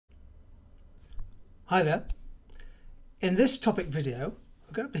Hi there. In this topic video,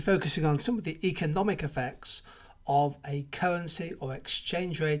 we're going to be focusing on some of the economic effects of a currency or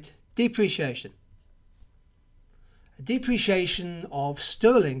exchange rate depreciation. A depreciation of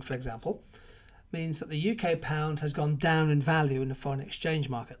sterling, for example, means that the UK pound has gone down in value in the foreign exchange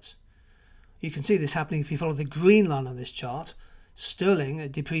markets. You can see this happening if you follow the green line on this chart. Sterling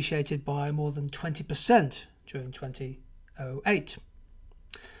depreciated by more than 20% during 2008.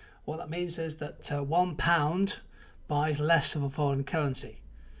 What that means is that £1 buys less of a foreign currency.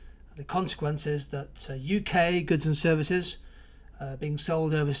 And the consequence is that UK goods and services being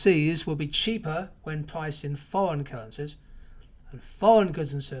sold overseas will be cheaper when priced in foreign currencies, and foreign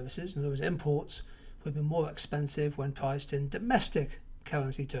goods and services, in other words imports, will be more expensive when priced in domestic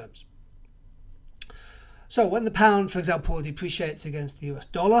currency terms. So when the pound, for example, depreciates against the US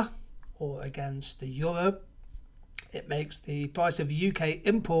dollar or against the euro, it makes the price of UK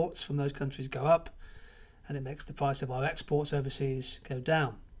imports from those countries go up, and it makes the price of our exports overseas go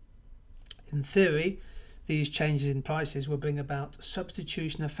down. In theory, these changes in prices will bring about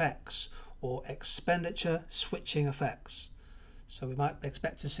substitution effects or expenditure switching effects. So we might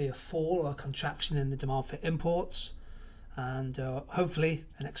expect to see a fall or a contraction in the demand for imports, and hopefully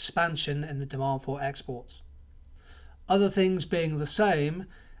an expansion in the demand for exports. Other things being the same,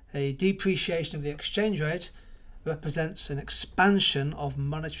 a depreciation of the exchange rate represents an expansion of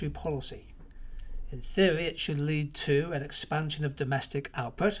monetary policy. In theory, it should lead to an expansion of domestic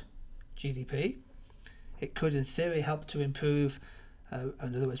output, GDP. It could, in theory, help to improve, in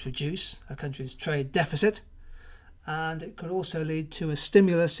other words, reduce a country's trade deficit, and it could also lead to a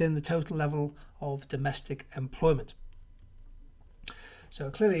stimulus in the total level of domestic employment. So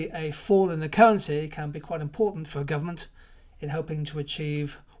clearly, a fall in the currency can be quite important for a government in hoping to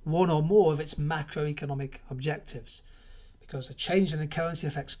achieve one or more of its macroeconomic objectives, because a change in the currency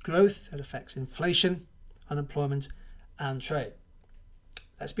affects growth, it affects inflation, unemployment and trade.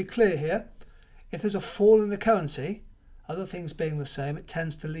 Let's be clear here, if there's a fall in the currency, other things being the same, it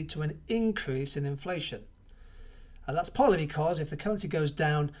tends to lead to an increase in inflation. And that's partly because if the currency goes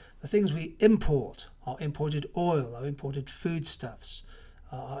down, the things we import, our imported oil, our imported foodstuffs,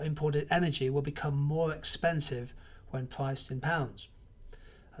 our imported energy will become more expensive when priced in pounds.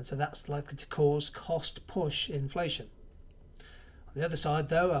 And so that's likely to cause cost push inflation. On the other side,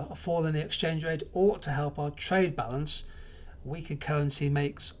 though, a fall in the exchange rate ought to help our trade balance. A weaker currency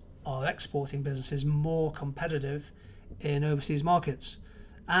makes our exporting businesses more competitive in overseas markets.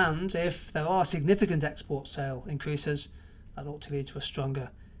 And if there are significant export sale increases, that ought to lead to a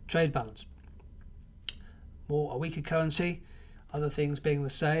stronger trade balance. A weaker currency, other things being the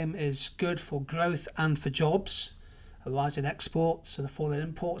same, is good for growth and for jobs. A rise in exports and a fall in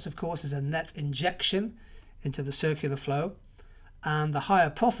imports, of course, is a net injection into the circular flow, and the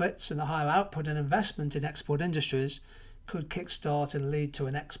higher profits and the higher output and investment in export industries could kickstart and lead to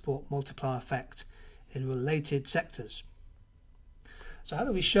an export multiplier effect in related sectors. So how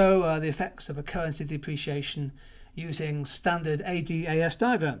do we show the effects of a currency depreciation using standard ADAS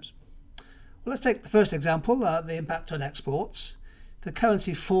diagrams? Well, let's take the first example, the impact on exports. If the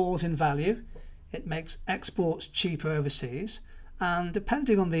currency falls in value, it makes exports cheaper overseas, and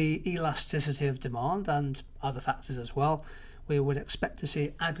depending on the elasticity of demand and other factors as well, we would expect to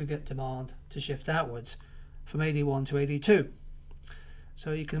see aggregate demand to shift outwards from 81 to 82.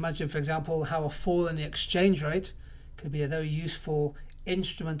 So you can imagine, for example, how a fall in the exchange rate could be a very useful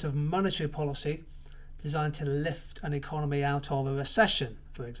instrument of monetary policy designed to lift an economy out of a recession,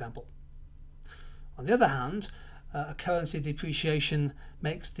 for example. On the other hand, a currency depreciation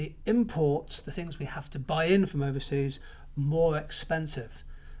makes the imports, the things we have to buy in from overseas, more expensive,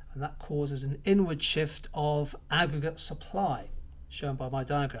 and that causes an inward shift of aggregate supply, shown by my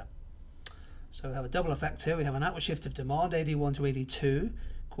diagram. So we have a double effect here. We have an outward shift of demand, 81 to 82,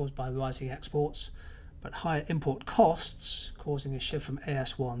 caused by rising exports, but higher import costs causing a shift from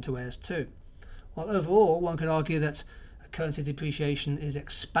AS1 to AS2. Well, overall, one could argue that a currency depreciation is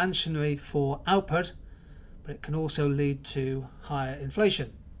expansionary for output, but it can also lead to higher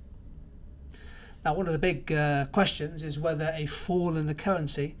inflation. Now, one of the big questions is whether a fall in the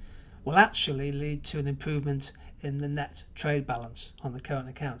currency will actually lead to an improvement in the net trade balance on the current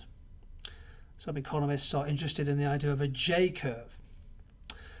account. Some economists are interested in the idea of a J-curve.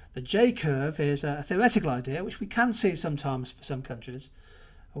 The J-curve is a theoretical idea which we can see sometimes for some countries,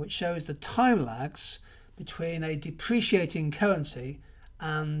 which shows the time lags between a depreciating currency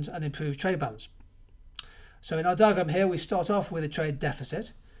and an improved trade balance. So in our diagram here, we start off with a trade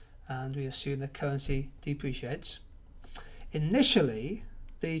deficit and we assume the currency depreciates. Initially,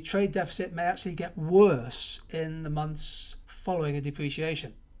 the trade deficit may actually get worse in the months following a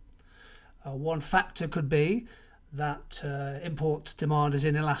depreciation. One factor could be that import demand is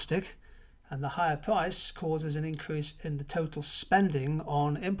inelastic, and the higher price causes an increase in the total spending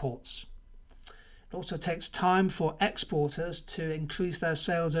on imports. It also takes time for exporters to increase their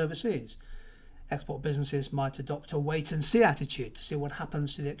sales overseas. Export businesses might adopt a wait-and-see attitude to see what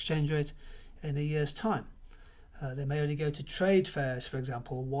happens to the exchange rate in a year's time. They may only go to trade fairs, for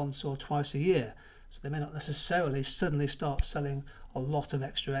example, once or twice a year, so they may not necessarily suddenly start selling a lot of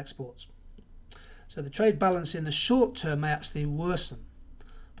extra exports. So the trade balance in the short term may actually worsen,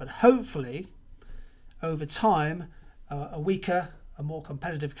 but hopefully over time a weaker, a more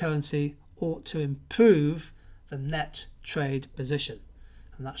competitive currency ought to improve the net trade position,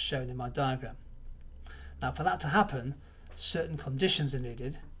 and that's shown in my diagram. Now, for that to happen, certain conditions are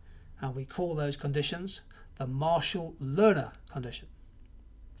needed, and we call those conditions the Marshall Lerner Condition.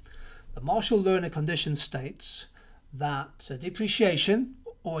 The Marshall Lerner Condition states that depreciation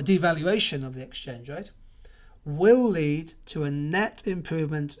or devaluation of the exchange rate will lead to a net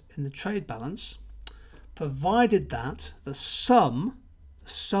improvement in the trade balance, provided that the sum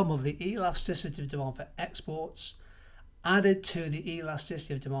of the elasticity of demand for exports added to the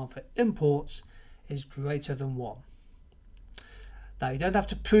elasticity of demand for imports is greater than 1. Now, you don't have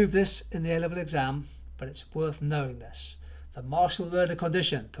to prove this in the A-level exam, but it's worth knowing this. The Marshall Lerner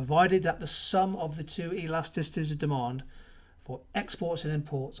Condition, provided that the sum of the two elasticities of demand for exports and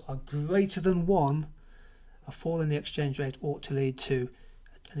imports are greater than 1, a fall in the exchange rate ought to lead to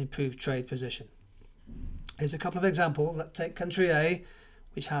an improved trade position. Here's a couple of examples. Let's take country A,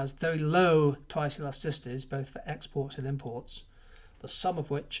 which has very low price elasticities both for exports and imports, the sum of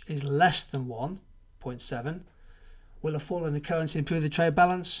which is less than 1, 0.7. Will a fall in the currency improve the trade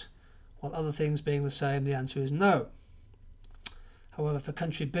balance? While other things being the same, the answer is no. However, for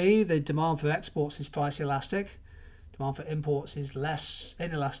country B, the demand for exports is price elastic. Demand for imports is less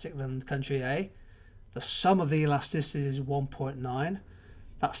inelastic than country A. The sum of the elasticity is 1.9.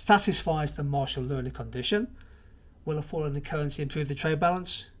 That satisfies the Marshall Lerner Condition. Will a fall in the currency improve the trade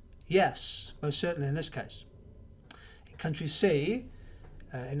balance? Yes, most certainly in this case. In country C,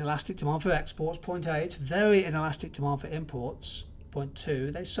 inelastic demand for exports, 0.8, very inelastic demand for imports,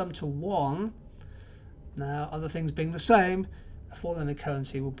 0.2, they sum to 1. Now, other things being the same, a fall in the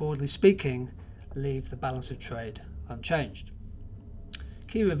currency will, broadly speaking, leave the balance of trade unchanged.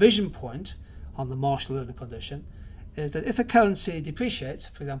 Key revision point on the Marshall Lerner Condition is that if a currency depreciates,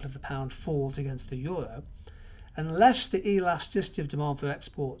 for example if the pound falls against the euro, unless the elasticity of demand for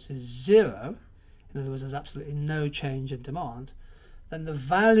exports is 0, in other words there's absolutely no change in demand, then the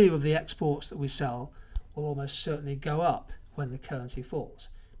value of the exports that we sell will almost certainly go up when the currency falls,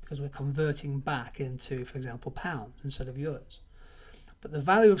 because we're converting back into, for example, pounds instead of euros. But the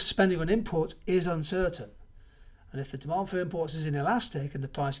value of spending on imports is uncertain, and if the demand for imports is inelastic and the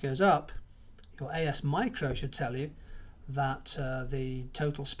price goes up, your AS micro should tell you that the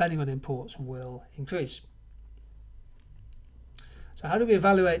total spending on imports will increase. So how do we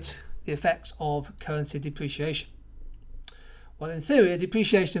evaluate the effects of currency depreciation? Well, in theory, a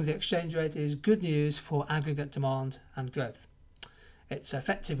depreciation of the exchange rate is good news for aggregate demand and growth. It's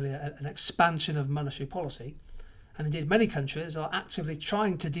effectively an expansion of monetary policy, and indeed many countries are actively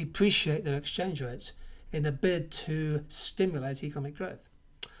trying to depreciate their exchange rates in a bid to stimulate economic growth.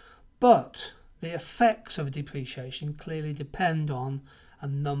 But the effects of depreciation clearly depend on a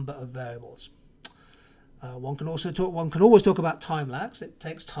number of variables. One can always talk about time lags. It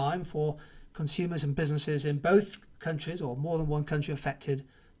takes time for consumers and businesses in both countries, or more than one country affected,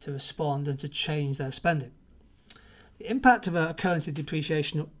 to respond and to change their spending. The impact of a currency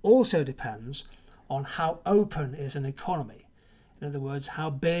depreciation also depends on how open is an economy. In other words,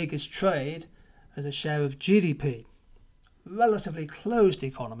 how big is trade as a share of GDP. Relatively closed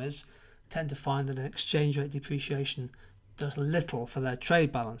economies tend to find that an exchange rate depreciation does little for their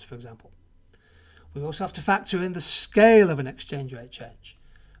trade balance, for example. We also have to factor in the scale of an exchange rate change.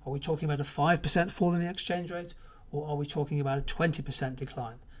 Are we talking about a 5% fall in the exchange rate, or are we talking about a 20%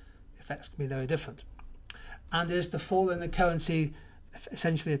 decline? The effects can be very different. And is the fall in the currency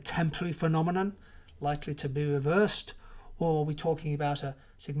essentially a temporary phenomenon, likely to be reversed, or are we talking about a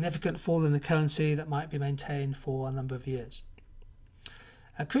significant fall in the currency that might be maintained for a number of years?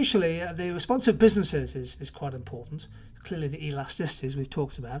 Crucially, the response of businesses is quite important. Clearly the elasticities we've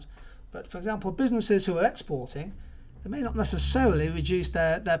talked about, but for example businesses who are exporting, they may not necessarily reduce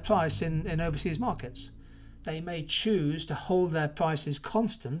their price in overseas markets. They may choose to hold their prices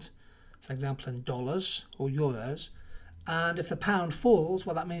constant, for example in dollars or euros, and if the pound falls,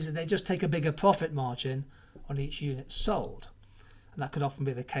 well, that means that they just take a bigger profit margin on each unit sold. And that could often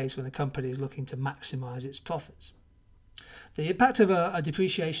be the case when the company is looking to maximize its profits. The impact of a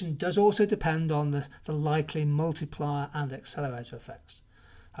depreciation does also depend on the likely multiplier and accelerator effects.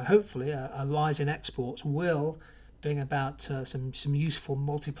 Hopefully a rise in exports will bring about some useful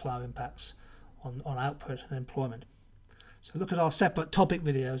multiplier impacts on output and employment. So look at our separate topic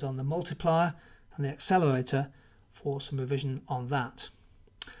videos on the multiplier and the accelerator for some revision on that.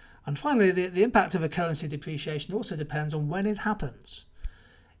 And finally, the impact of a currency depreciation also depends on when it happens.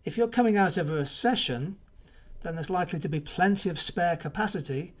 If you're coming out of a recession, then there's likely to be plenty of spare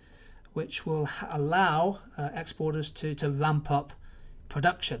capacity, which will allow exporters to ramp up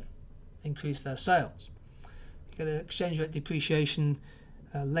production, increase their sales. You get an exchange rate depreciation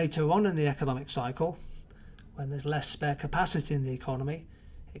later on in the economic cycle, when there's less spare capacity in the economy.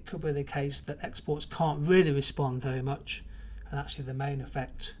 It could be the case that exports can't really respond very much, and actually the main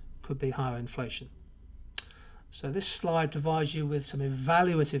effect could be higher inflation. So this slide provides you with some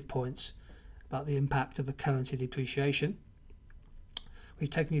evaluative points about the impact of a currency depreciation. We've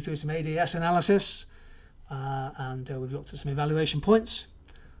taken you through some ADS analysis and we've looked at some evaluation points.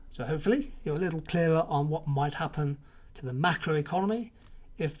 So hopefully you're a little clearer on what might happen to the macroeconomy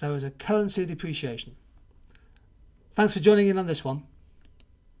if there is a currency depreciation. Thanks for joining in on this one.